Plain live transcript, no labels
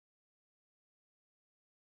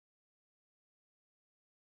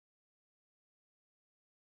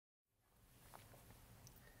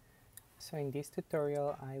So in this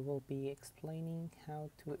tutorial I will be explaining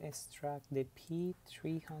how to extract the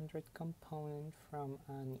P300 component from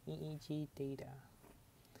an EEG data.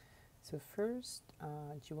 So first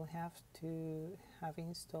you will have to have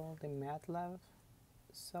installed the MATLAB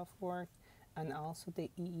software and also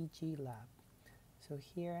the EEGLab. So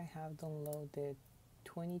here I have downloaded the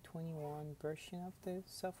 2021 version of the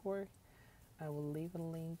software. I will leave a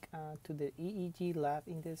link to the EEGLab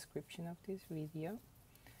in the description of this video.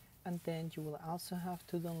 And then you will also have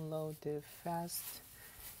to download the fast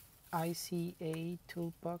ICA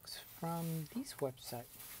toolbox from this website.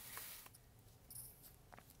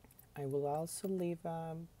 I will also leave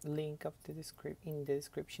a link of the in the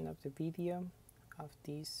description of the video of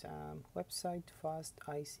this website, fast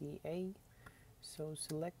ICA. So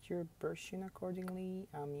select your version accordingly.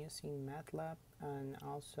 I'm using MATLAB and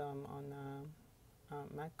also I'm on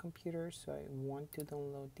a Mac computer, so I want to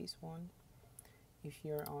download this one. If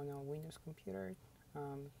you're on a Windows computer,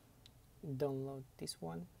 download this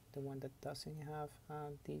one, the one that doesn't have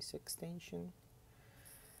this extension.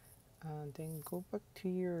 Then go back to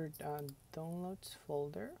your downloads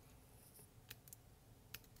folder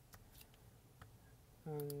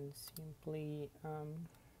and simply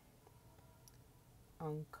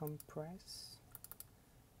uncompress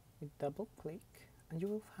with double click, and you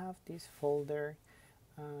will have this folder.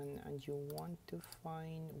 And you want to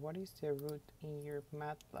find what is the root in your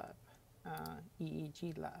MATLAB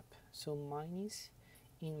EEGLab. So mine is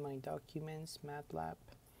in my documents MATLAB,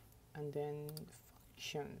 and then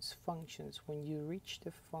functions. When you reach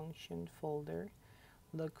the function folder,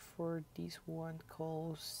 look for this one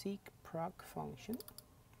called seekproc function,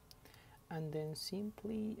 and then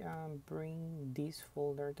simply bring this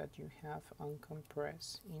folder that you have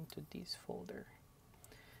uncompressed into this folder.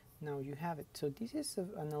 Now you have it. So this is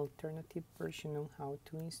an alternative version on how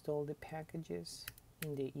to install the packages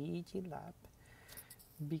in the EEGLab,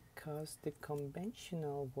 because the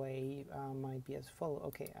conventional way might be as follows.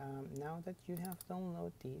 Okay, now that you have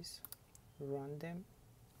downloaded these, run them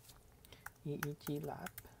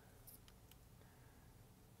EEGLab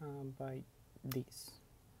by this.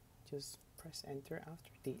 Just press enter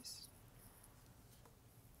after this.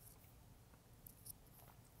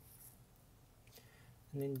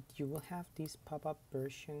 And then you will have this pop-up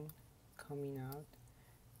version coming out,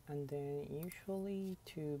 and then usually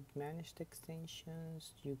to manage the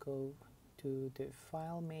extensions you go to the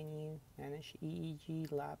file menu, manage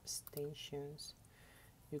EEGLab extensions,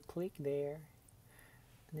 you click there,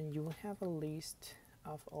 and then you will have a list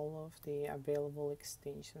of all of the available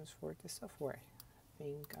extensions for the software.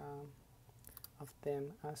 Think of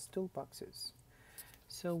them as toolboxes.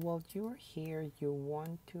 So while you're here, you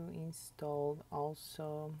want to install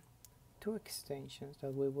also two extensions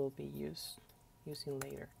that we will be using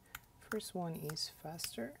later. First one is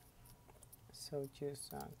faster. So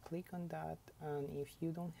just click on that, and if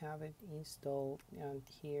you don't have it installed, and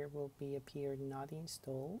here will be appear not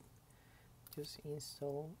installed, just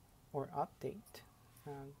install or update.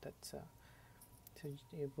 So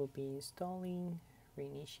it will be installing,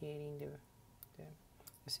 reinitiating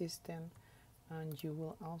the system. And you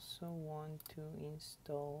will also want to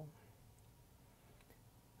install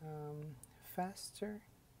faster.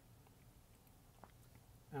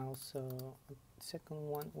 Also, a second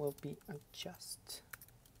one will be adjust.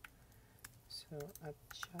 So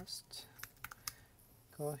adjust,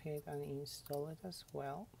 go ahead and install it as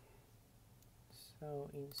well. So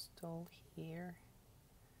install here.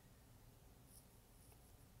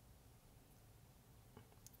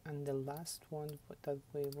 And the last one that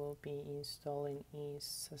we will be installing is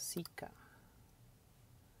Sasika.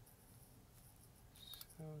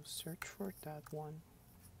 So search for that one,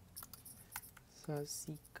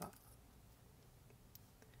 Sasika,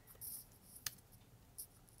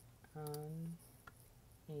 and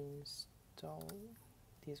install.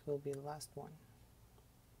 This will be the last one.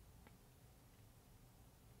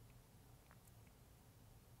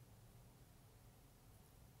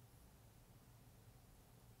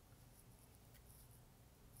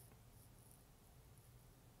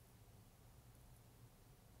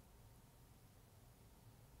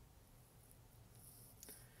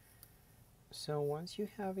 So once you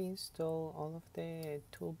have installed all of the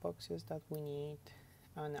toolboxes that we need,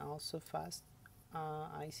 and also fast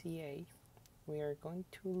ICA, we are going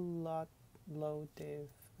to load the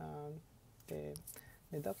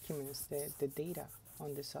documents, the data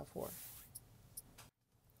on the software.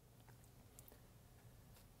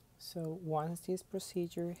 So once this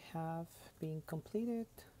procedure have been completed,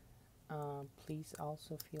 please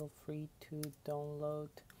also feel free to download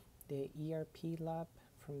the ERPLAB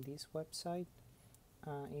from this website.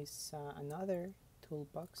 It's another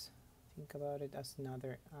toolbox think about it as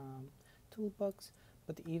another toolbox,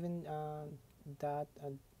 but even that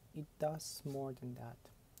it does more than that.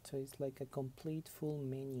 So it's like a complete full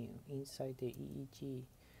menu inside the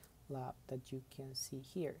EEGLab that you can see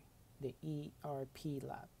here, the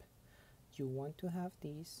ERPLAB. You want to have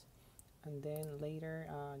these, and then later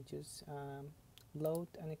just load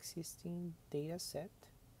an existing data set.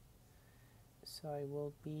 So I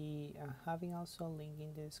will be having also a link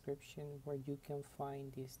in the description where you can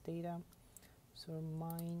find this data. So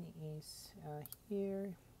mine is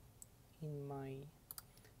here in my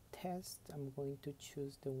test. I'm going to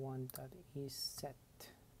choose the one that is set.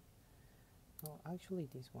 Oh, actually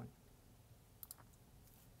this one.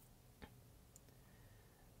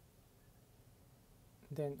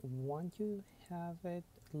 Then once you have it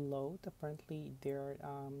load, apparently there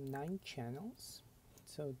are 9 channels.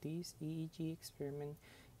 So this EEG experiment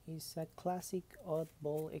is a classic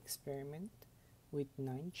oddball experiment with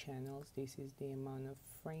 9 channels. This is the amount of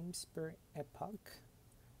frames per epoch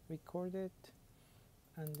recorded,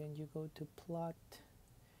 and then you go to plot,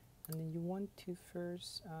 and then you want to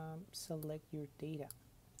first select your data.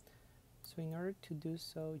 So in order to do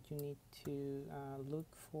so, you need to look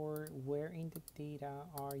for where in the data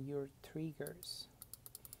are your triggers.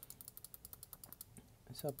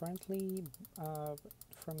 So apparently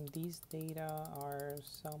from these data are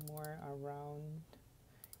somewhere around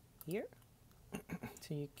here.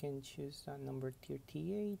 So you can choose number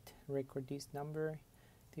 38, record this number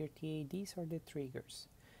 38. These are the triggers.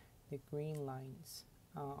 The green lines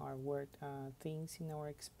are where things in our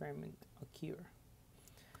experiment occur.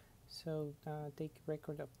 So take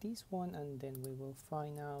record of this one, and then we will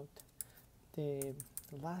find out the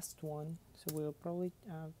last one. So we'll probably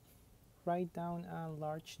write down a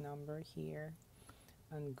large number here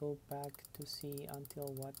and go back to see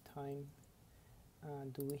until what time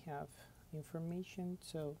do we have information.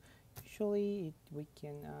 So usually we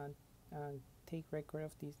can take record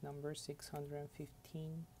of this number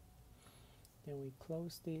 615. Then we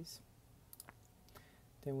close this.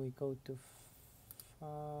 Then we go to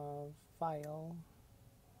file,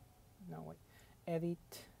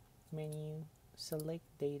 edit menu, select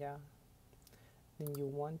data. Then you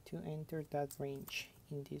want to enter that range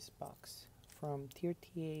in this box from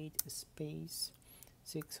 38 space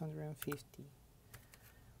 650.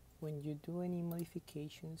 When you do any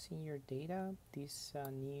modifications in your data, this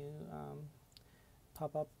new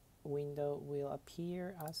pop-up window will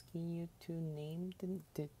appear asking you to name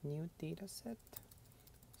the new data set.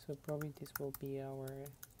 So probably this will be our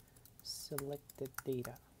selected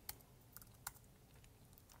data.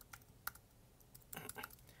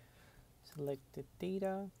 Selected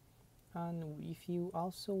data, and if you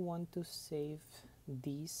also want to save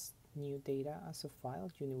this new data as a file,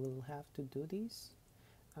 you will have to do this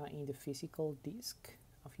in the physical disk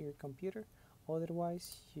of your computer.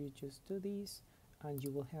 Otherwise, you just do this and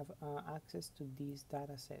you will have access to these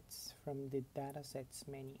data sets from the datasets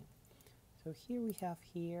menu. So here we have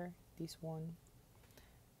this one,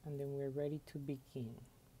 and then we're ready to begin.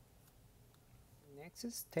 The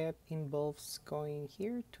next step involves going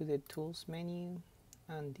here to the tools menu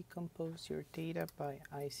and decompose your data by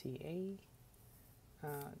ICA.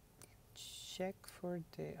 Check for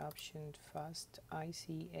the option fast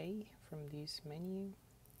ICA from this menu.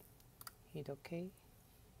 Hit OK.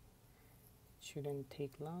 Shouldn't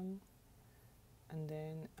take long. And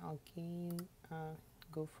then again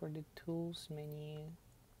go for the tools menu,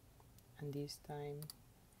 and this time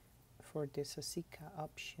for the Sasika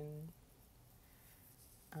option.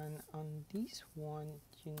 And on this one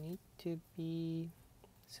you need to be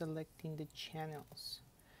selecting the channels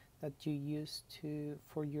that you use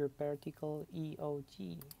for your vertical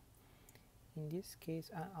EOG. In this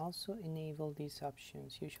case, I also enable these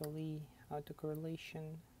options, usually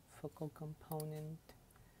autocorrelation, focal component,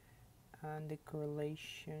 and the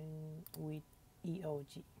correlation with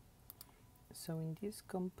EOG. So in these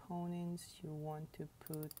components, you want to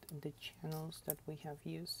put the channels that we have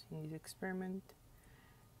used in this experiment,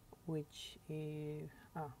 which is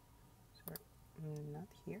not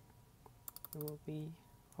here. It will be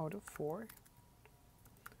out of 4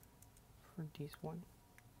 for this one,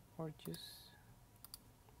 or just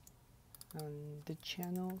the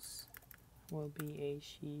channels will be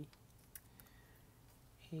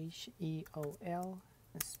HEOL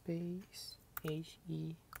space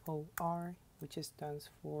HEOR, which stands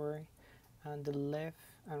for the left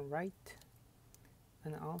and right,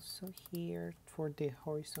 and also here for the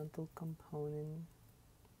horizontal component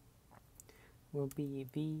will be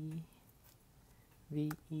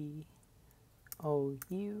VEOU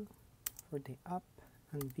for the up,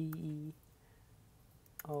 and VEOL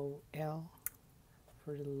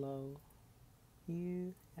for the low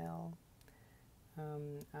UL.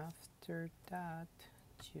 After that,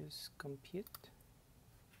 choose compute.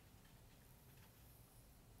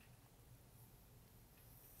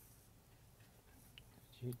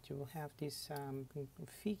 You will have these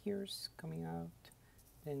figures coming out,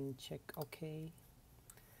 then check OK,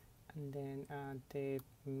 and then the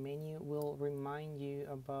menu will remind you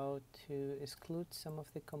about to exclude some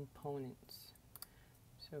of the components.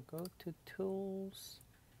 So go to Tools,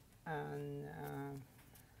 and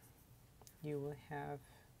you will have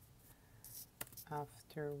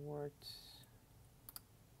afterwards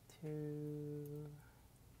to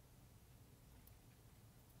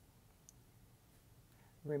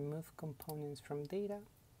remove components from data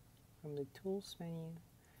from the Tools menu,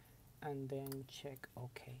 and then check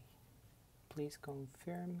OK. Please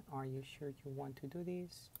confirm, are you sure you want to do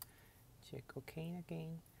this? Check OK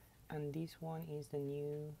again, and this one is the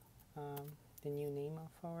new name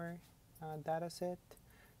of our data set.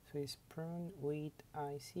 So it's prune with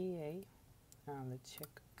ICA. Let's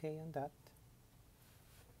check OK on that.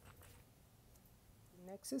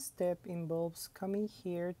 The next step involves coming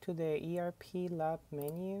here to the ERPLAB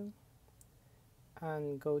menu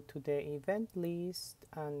and go to the event list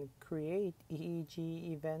and create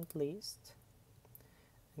EEG event list.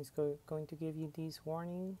 It's going to give you this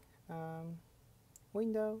warning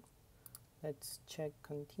window. Let's check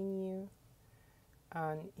continue,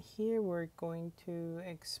 and here we're going to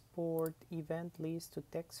export event list to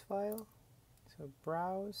text file. So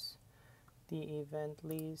browse, the event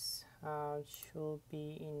list should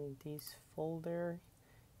be in this folder,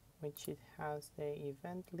 which it has the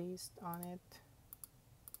event list on it.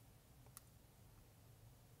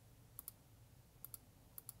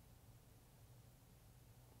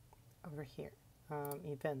 Over here,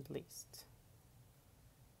 event list.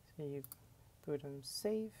 So you put on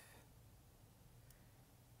save.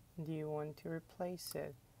 Do you want to replace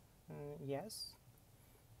it? Yes.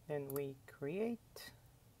 Then we create.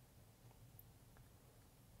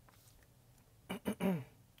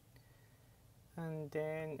 And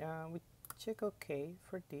then we check OK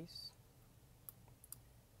for this.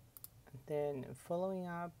 And then following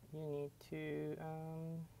up, you need to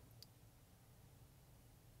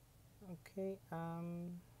okay,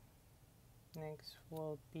 next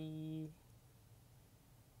will be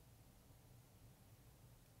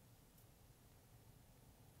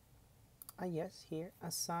yes, here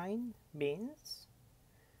assign bins,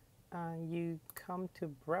 and you come to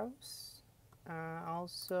browse.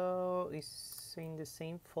 Also is in the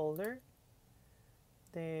same folder,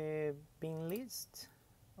 the bin list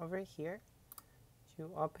over here.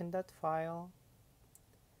 You open that file,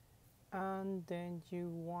 and then you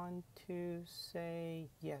want to say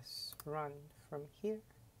yes, run from here,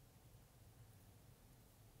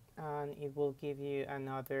 and it will give you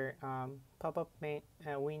another pop-up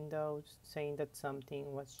window saying that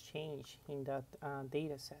something was changed in that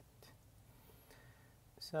data set.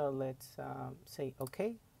 So let's say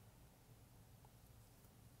OK.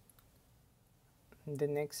 The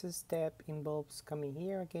next step involves coming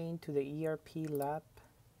here again to the ERPLAB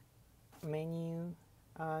menu,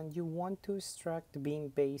 and you want to extract the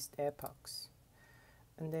bin-based epochs.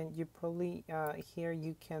 And then you probably here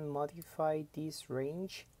you can modify this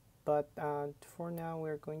range, but for now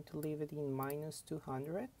we're going to leave it in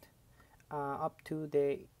 -200 up to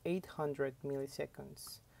the 800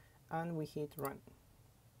 milliseconds, and we hit run.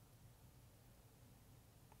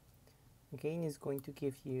 Again, it's going to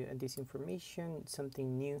give you this information,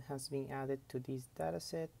 something new has been added to this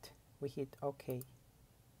dataset. We hit OK.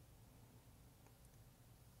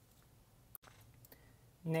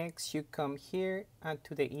 Next, you come here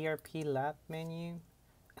to the ERPLAB menu,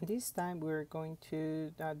 and this time we're going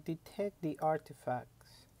to detect the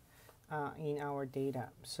artifacts in our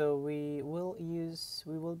data. So we will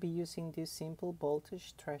be using this simple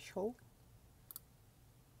voltage threshold,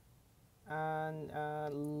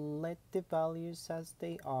 and let the values as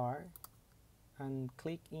they are, and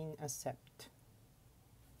click in accept.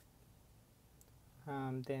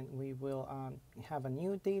 Then we will have a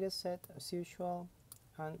new data set as usual,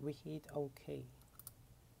 and we hit OK.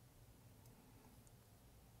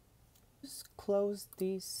 Just close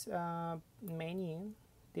this menu,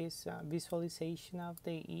 this visualization of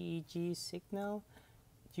the EEG signal.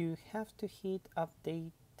 You have to hit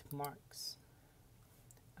update marks,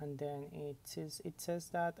 and then it says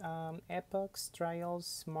that epochs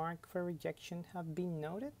trials marked for rejection have been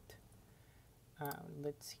noted.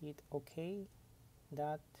 Let's hit OK.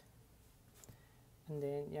 That, and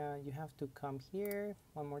then you have to come here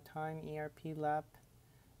one more time, ERPLAB.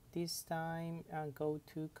 This time go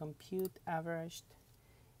to compute averaged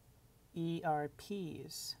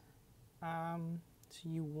ERPs. So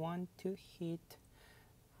you want to hit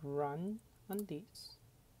run on this.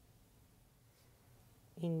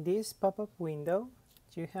 In this pop-up window,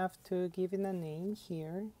 you have to give it a name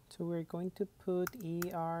here. So we're going to put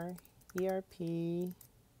ERP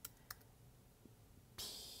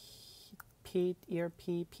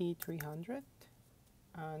P300,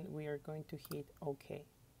 and we are going to hit OK.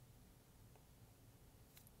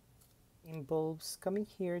 Involves coming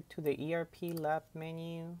here to the ERPLab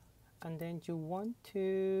menu, and then you want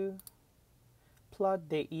to plot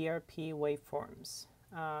the ERP waveforms.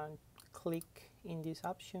 Click in this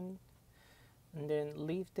option, and then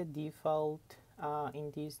leave the default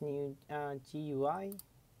in this new GUI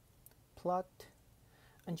plot,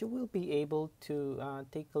 and you will be able to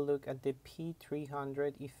take a look at the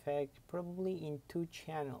P300 effect probably in 2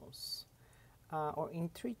 channels, or in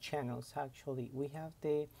 3 channels actually. We have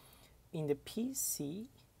in the PC,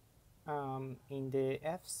 in the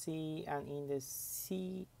FC, and in the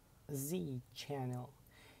CZ channel.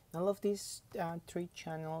 In all of these 3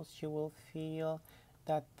 channels, you will feel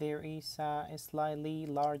that there is a slightly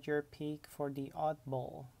larger peak for the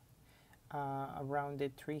oddball around the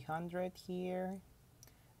 300 here,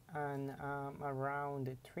 and around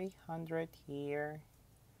the 300 here,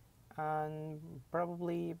 and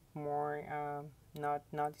probably more not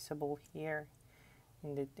noticeable here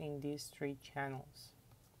in these 3 channels.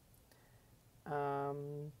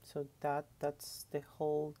 So that's the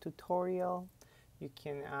whole tutorial. You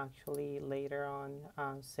can actually later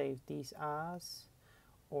on save this as,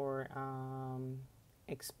 or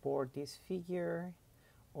export this figure,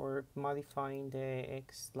 or modifying the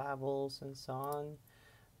X levels and so on,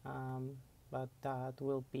 but that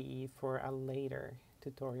will be for a later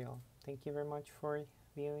tutorial. Thank you very much for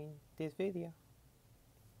viewing this video.